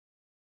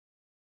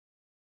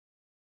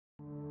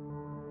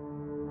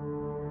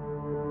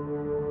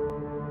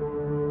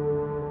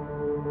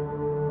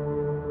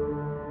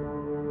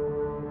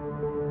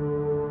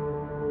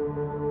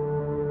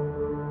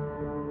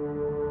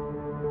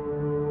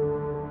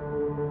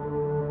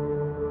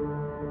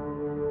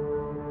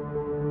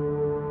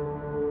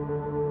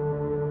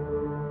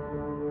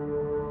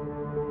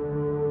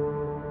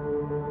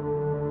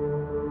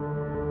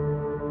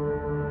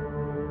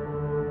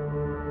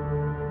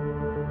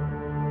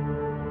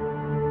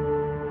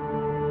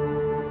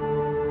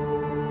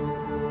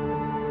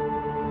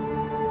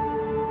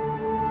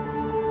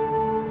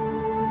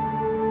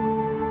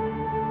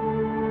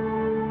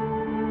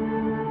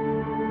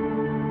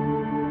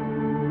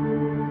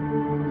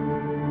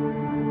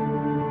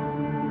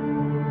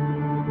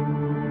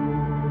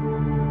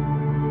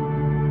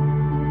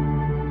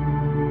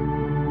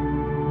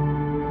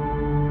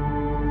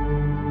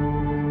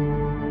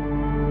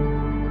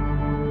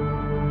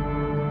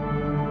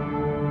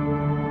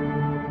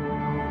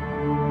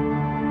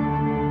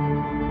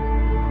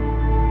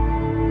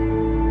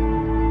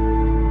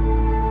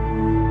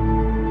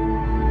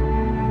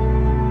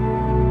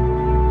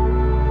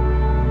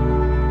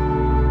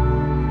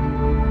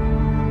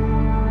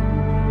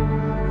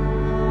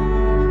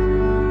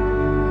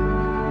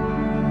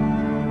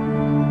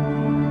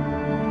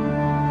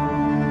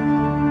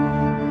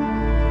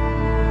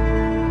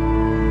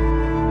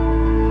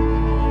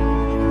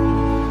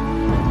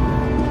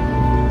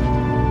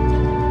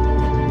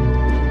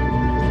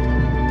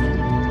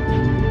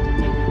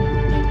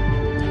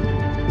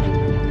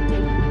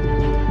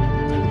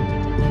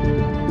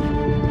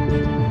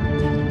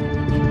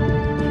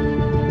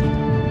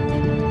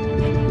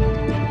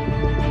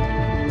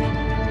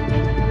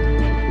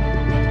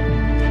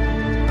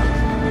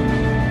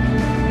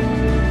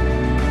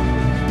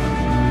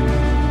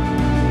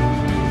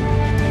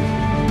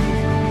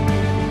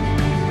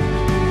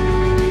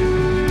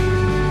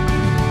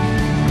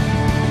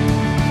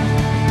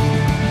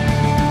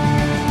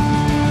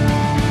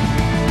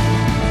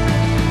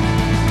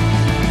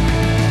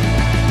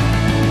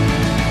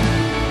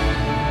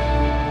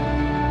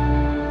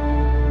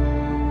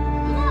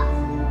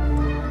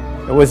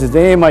was a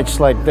day much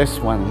like this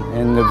one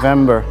in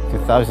November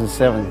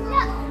 2007.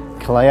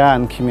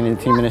 Kalayaan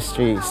Community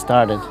Ministries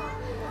started.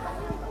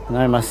 And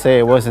I must say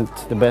it wasn't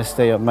the best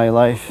day of my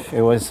life.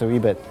 It was a wee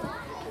bit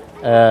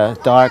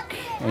dark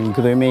and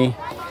gloomy.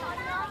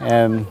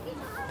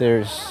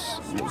 There's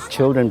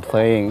children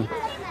playing,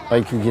 but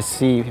you can just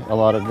see a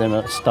lot of them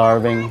are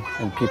starving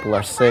and people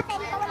are sick.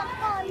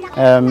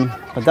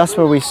 But that's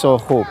where we saw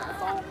hope.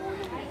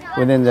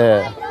 Within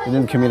the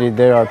community,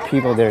 there are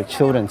people, there are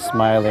children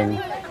smiling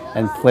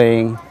and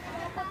playing.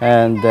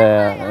 And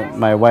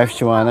my wife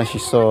Joanna, she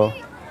saw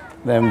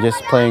them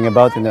just playing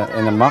about in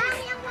a muck.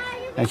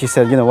 And she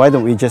said, you know, why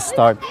don't we just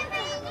start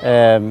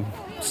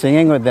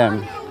singing with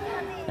them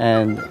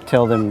and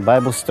tell them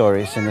Bible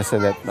stories? And I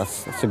said,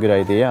 that's a good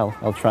idea,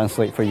 I'll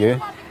translate for you.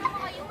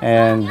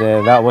 And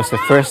that was the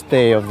first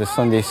day of the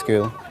Sunday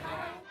school.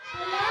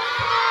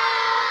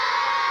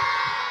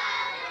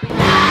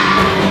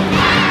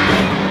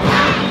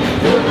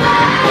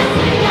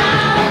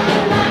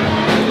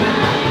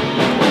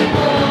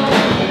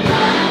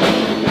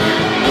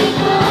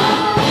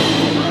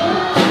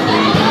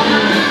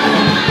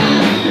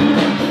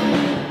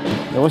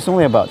 There was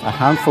only about a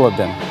handful of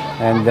them,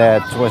 and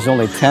that was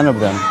only 10 of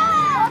them.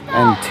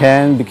 And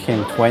 10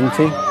 became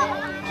 20,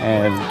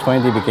 and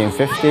 20 became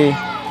 50,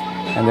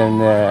 and then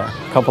a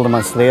couple of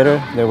months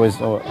later there was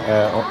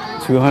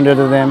 200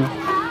 of them.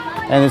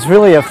 And it's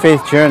really a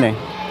faith journey.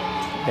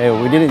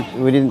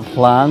 We didn't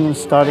plan on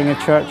starting a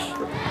church,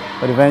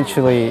 but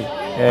eventually,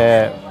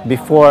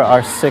 before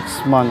our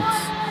 6 months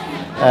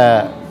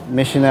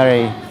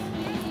missionary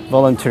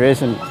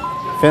volunteerism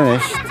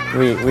finished,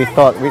 we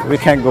thought we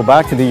can't go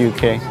back to the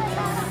UK.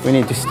 We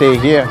need to stay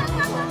here.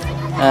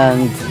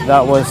 And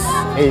that was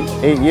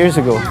eight years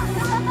ago.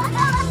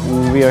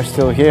 And we are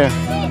still here.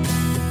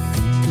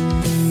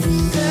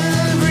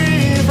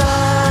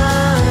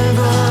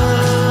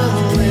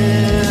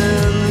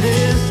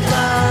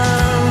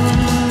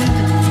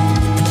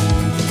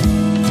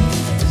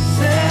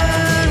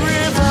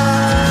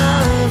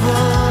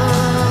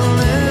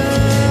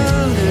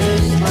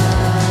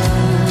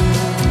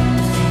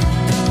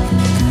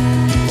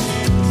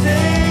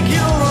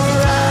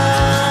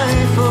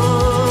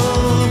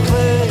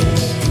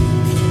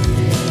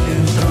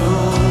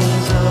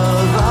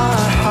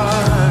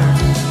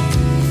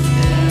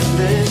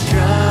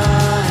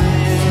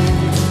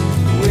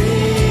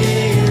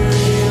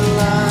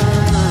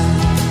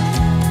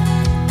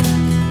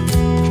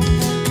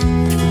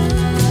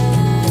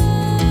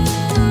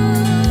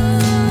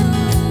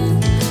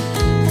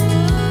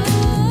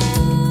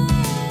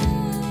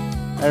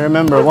 I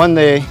remember one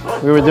day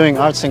we were doing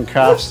arts and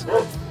crafts,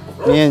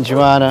 me and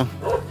Joanna,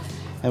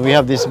 and we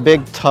have this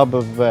big tub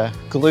of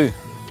glue.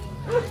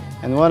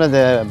 And one of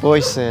the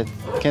boys said,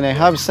 "Can I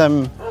have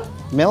some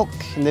milk?"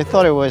 And they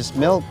thought it was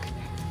milk.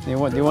 They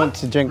want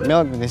to drink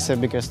milk, and they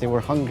said because they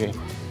were hungry.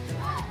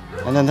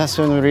 And then that's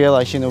when we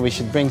realized, you know, we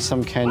should bring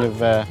some kind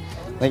of,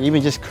 like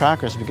even just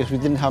crackers, because we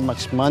didn't have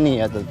much money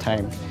at the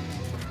time.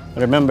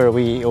 But remember,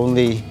 we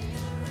only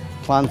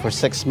planned for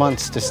 6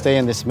 months to stay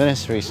in this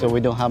ministry, so we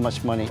don't have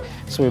much money.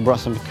 So we brought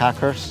some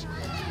crackers,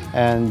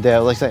 and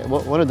like I said,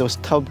 what are those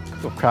tub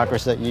of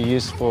crackers that you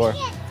use for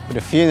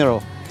the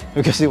funeral?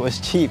 Because it was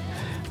cheap.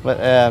 But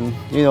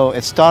you know,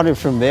 it started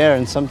from there,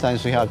 and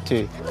sometimes we had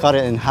to cut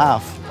it in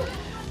half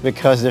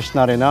because there's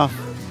not enough.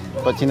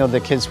 But you know, the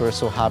kids were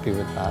so happy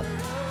with that.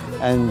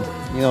 And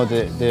you know,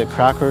 the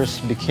crackers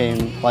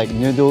became like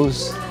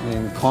noodles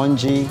and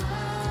congee,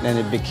 then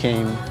it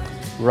became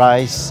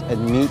rice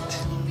and meat.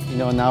 You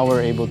know, now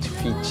we're able to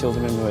feed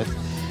children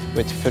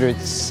with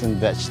fruits and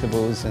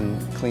vegetables and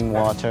clean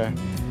water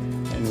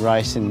and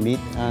rice and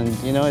meat. And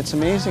you know, it's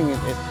amazing.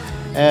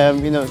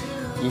 You know,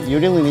 you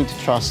really need to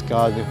trust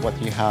God with what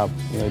you have.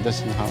 You know, it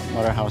doesn't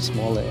matter how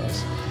small it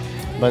is.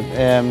 But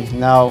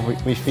now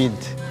we feed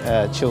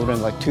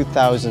children like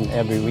 2,000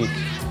 every week.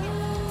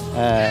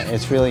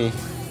 It's really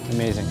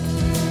amazing.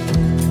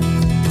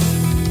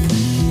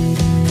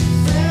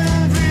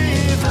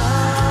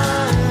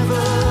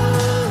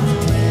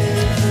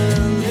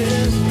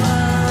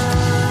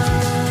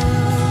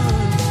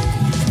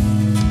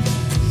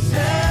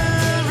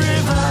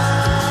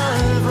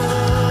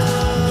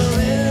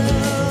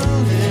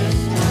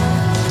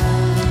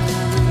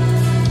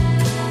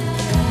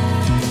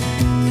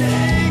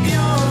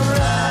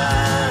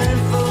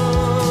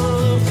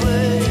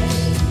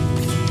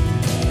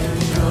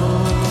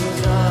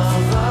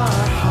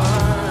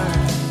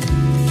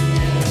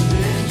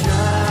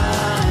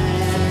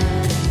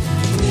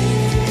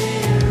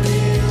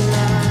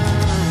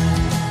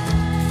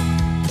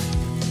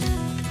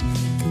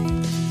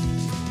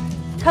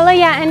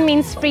 Kalayaan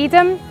means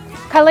freedom.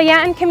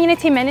 Kalayaan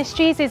Community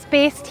Ministries is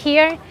based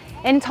here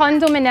in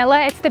Tondo,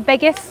 Manila. It's the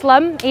biggest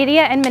slum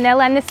area in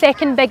Manila and the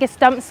second biggest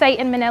dump site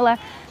in Manila.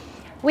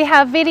 We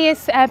have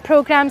various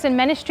programs and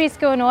ministries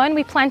going on.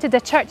 We planted a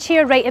church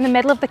here right in the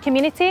middle of the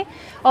community.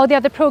 All the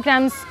other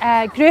programs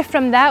grew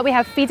from that. We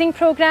have feeding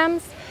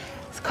programs,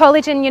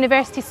 college and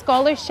university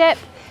scholarship,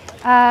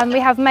 We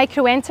have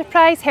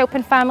micro-enterprise,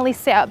 helping families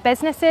set up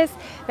businesses.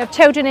 We have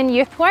children and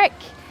youth work,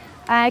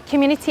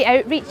 community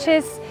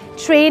outreaches,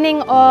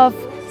 training of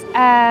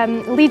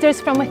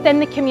leaders from within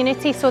the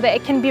community so that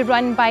it can be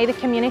run by the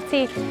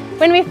community.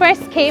 When we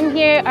first came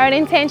here, our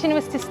intention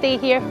was to stay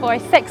here for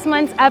 6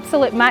 months,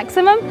 absolute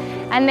maximum,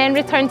 and then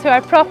return to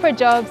our proper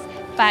jobs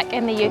back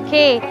in the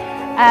UK.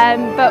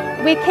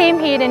 But we came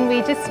here and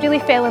we just really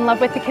fell in love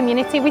with the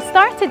community. We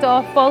started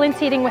off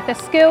volunteering with a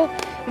school,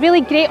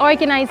 really great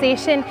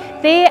organisation.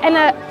 They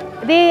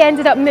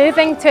ended up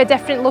moving to a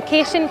different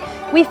location.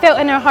 We felt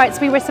in our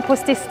hearts we were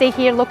supposed to stay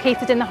here,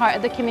 located in the heart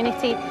of the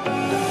community.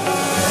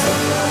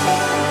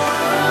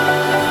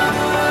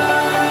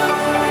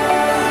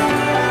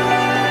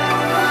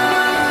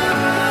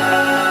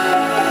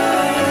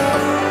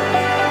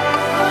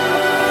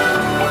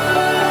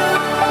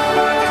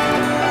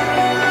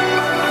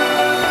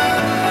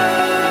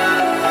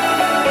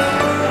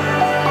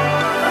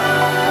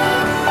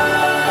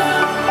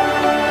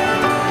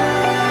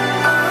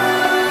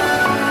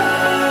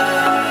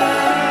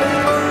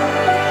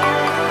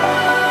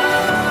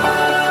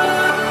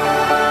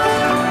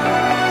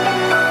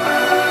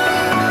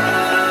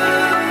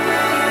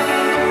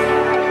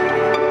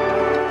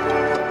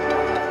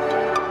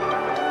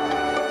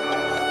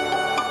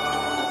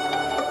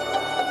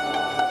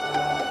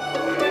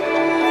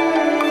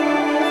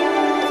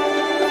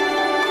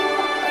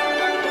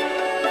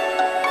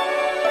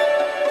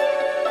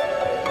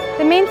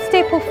 The main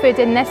staple food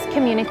in this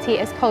community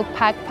is called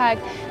pagpag.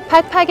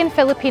 Pagpag in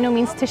Filipino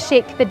means to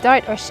shake the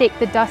dirt or shake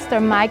the dust or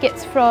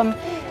maggots from.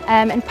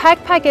 And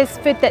pagpag is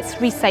food that's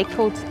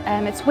recycled.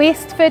 It's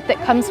waste food that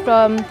comes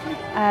from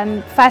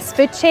fast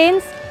food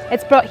chains.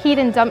 It's brought here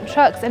in dump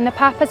trucks, and the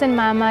papas and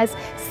mamas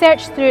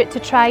search through it to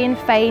try and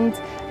find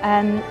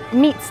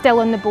meat still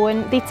on the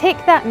bone. They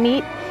take that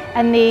meat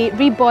and they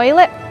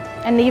reboil it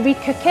and they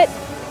recook it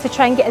to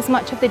try and get as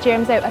much of the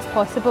germs out as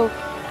possible.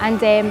 And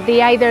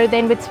they either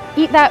then would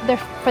eat that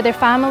for their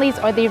families,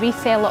 or they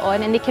resell it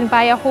on, and they can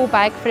buy a whole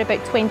bag for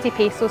about 20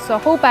 pesos. So a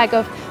whole bag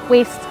of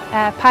waste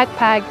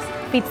pagpags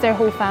feeds their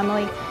whole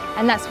family,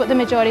 and that's what the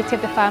majority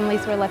of the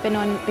families were living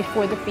on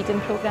before the feeding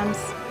programs.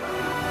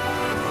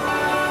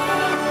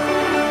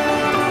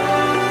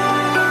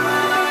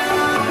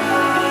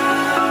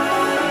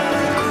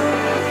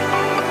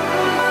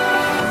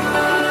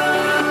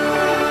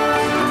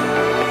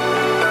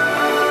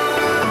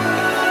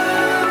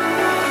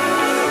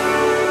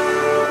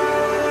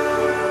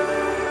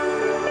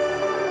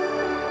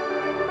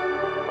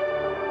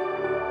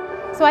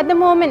 So at the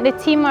moment the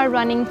team are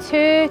running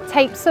 2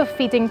 types of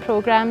feeding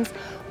programs.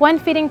 One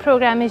feeding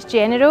program is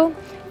general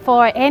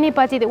for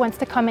anybody that wants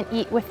to come and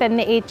eat within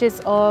the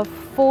ages of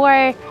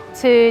 4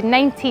 to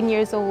 19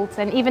 years old,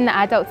 and even the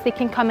adults, they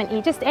can come and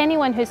eat, just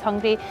anyone who's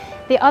hungry.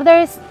 The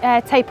other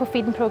type of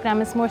feeding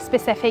program is more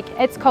specific.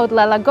 It's called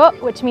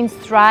Lalagot, which means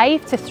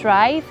thrive, to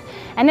thrive.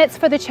 And it's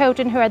for the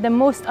children who are the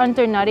most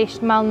undernourished,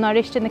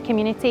 malnourished in the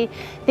community.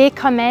 They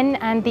come in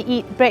and they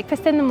eat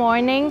breakfast in the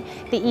morning,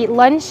 they eat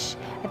lunch,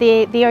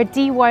 they are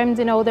dewormed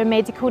and all their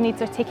medical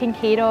needs are taken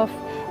care of.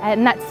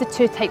 And that's the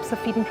 2 types of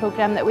feeding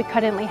program that we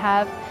currently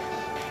have.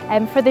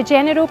 For the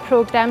general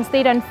programs,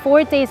 they run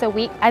 4 days a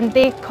week and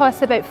they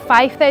cost about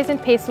 5,000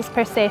 pesos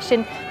per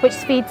session, which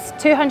feeds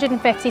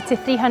 250 to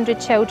 300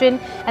 children,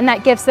 and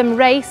that gives them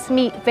rice,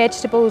 meat,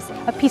 vegetables,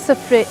 a piece of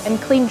fruit and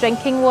clean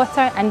drinking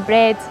water and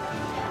bread.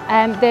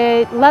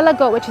 The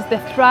Lalagot, which is the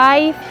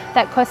Thrive,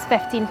 that costs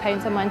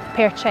 £15 a month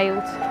per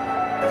child.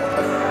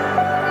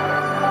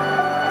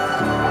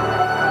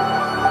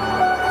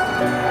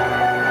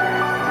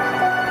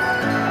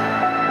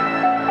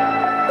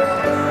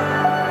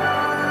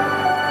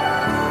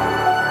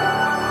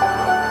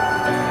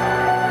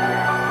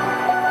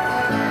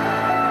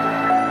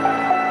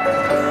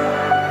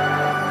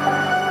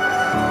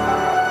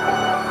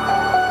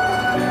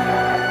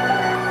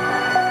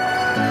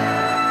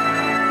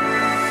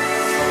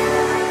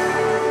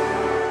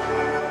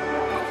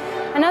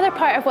 Another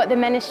part of what the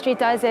ministry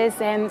does is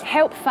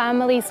help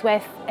families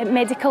with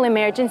medical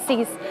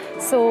emergencies.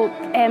 So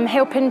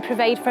helping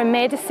provide for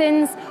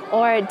medicines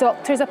or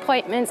doctor's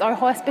appointments or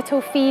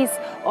hospital fees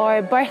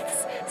or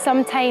births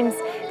sometimes.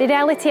 The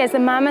reality is the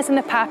mamas and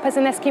the papas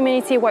in this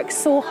community work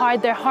so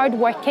hard. They're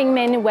hard-working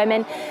men and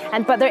women,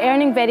 but they're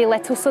earning very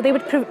little, so they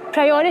would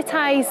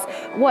prioritise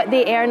what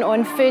they earn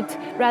on food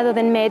rather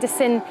than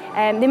medicine.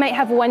 They might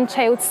have 1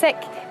 child sick,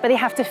 but they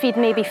have to feed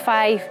maybe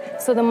 5,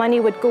 so the money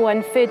would go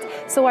on food.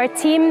 So our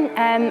team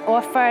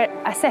offer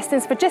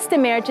assistance for just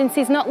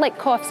emergencies, not like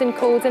coughs and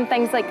colds and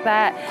things like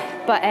that,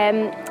 but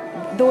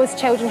those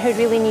children who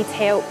really need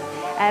help.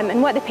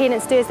 And what the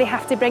parents do is they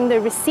have to bring their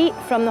receipt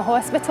from the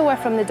hospital or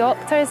from the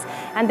doctors,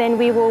 and then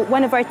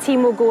one of our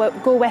team will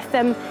go with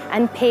them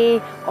and pay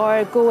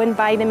or go and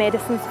buy the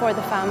medicines for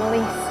the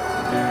families.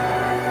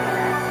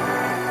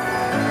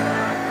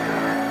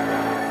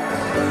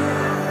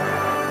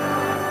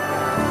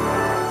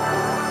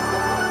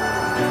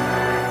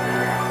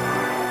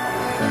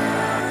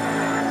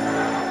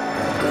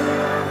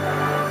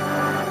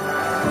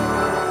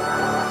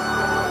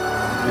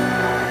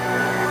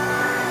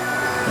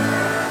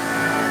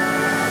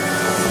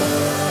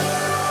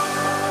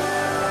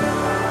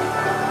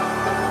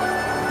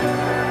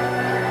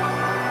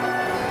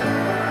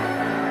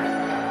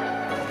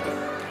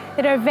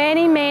 There are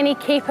very many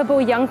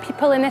capable young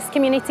people in this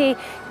community,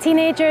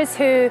 teenagers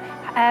who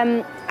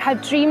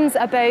had dreams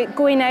about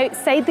going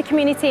outside the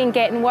community and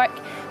getting work.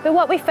 But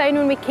what we found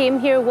when we came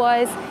here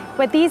was,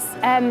 with these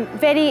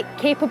very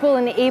capable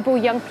and able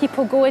young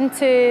people going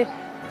to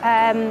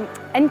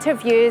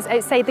interviews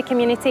outside the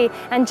community,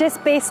 and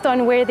just based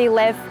on where they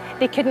live,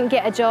 they couldn't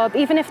get a job.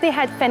 Even if they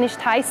had finished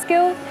high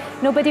school,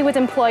 nobody would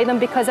employ them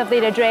because of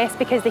their address,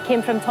 because they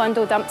came from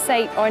Tondo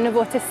Dumpsite or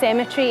Novotis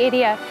Cemetery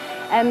area.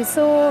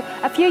 So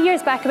a few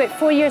years back, about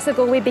 4 years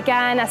ago, we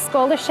began a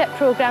scholarship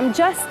program,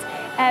 just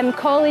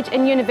college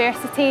and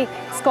university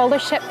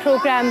scholarship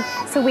program.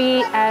 So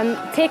we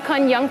take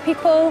on young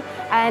people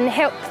and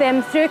help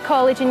them through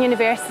college and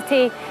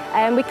university.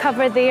 We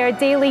cover their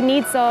daily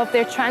needs of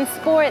their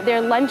transport,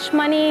 their lunch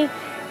money,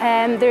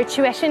 their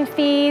tuition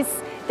fees,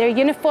 their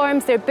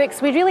uniforms, their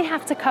books. We really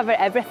have to cover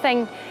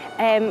everything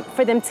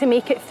for them to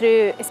make it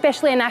through,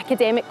 especially an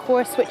academic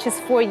course, which is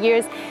 4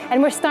 years.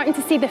 And we're starting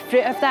to see the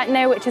fruit of that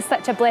now, which is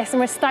such a blessing.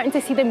 We're starting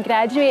to see them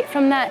graduate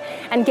from that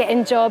and get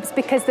in jobs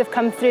because they've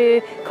come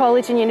through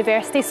college and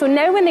university. So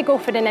now when they go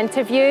for an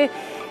interview,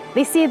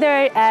 they see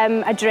their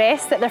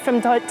address, that they're from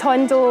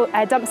Tondo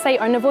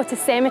Dumpsite or Novotis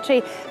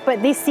Cemetery,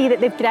 but they see that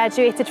they've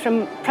graduated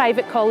from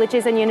private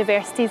colleges and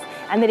universities,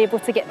 and they're able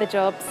to get the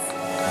jobs.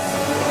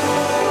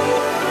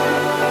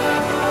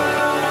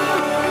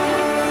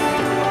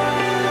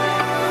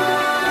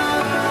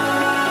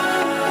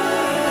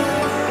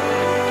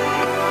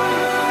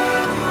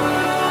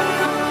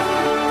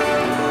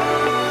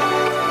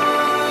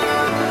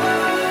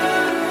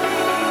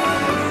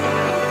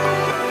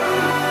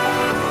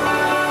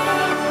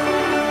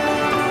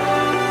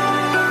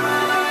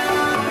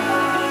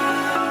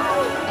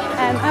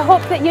 I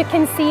hope that you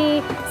can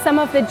see some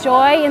of the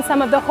joy and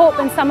some of the hope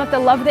and some of the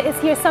love that is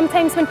here.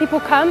 Sometimes when people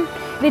come,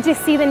 they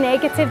just see the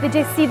negative, they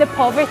just see the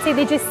poverty,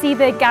 they just see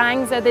the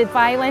gangs or the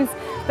violence,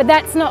 but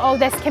that's not all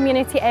this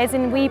community is,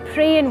 and we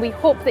pray and we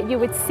hope that you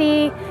would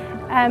see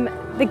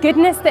the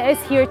goodness that is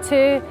here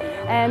too.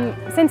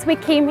 Since we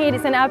came here,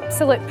 it's an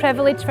absolute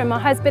privilege for my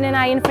husband and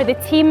I and for the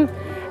team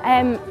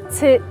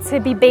to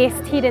be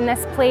based here in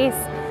this place.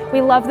 We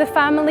love the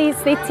families,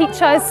 they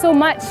teach us so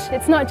much.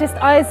 It's not just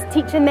us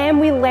teaching them,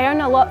 we learn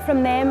a lot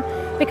from them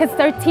because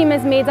their team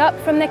is made up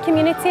from the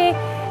community.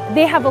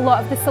 They have a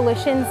lot of the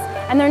solutions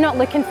and they're not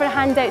looking for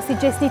handouts, they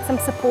just need some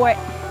support.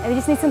 And they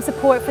just need some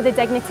support for the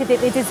dignity that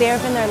they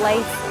deserve in their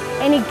life.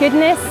 Any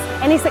goodness,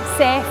 any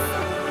success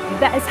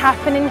that is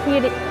happening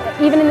here,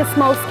 even in the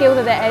small scale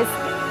that it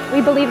is, we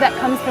believe that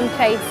comes from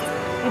Christ.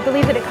 We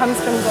believe that it comes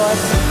from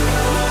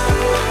God.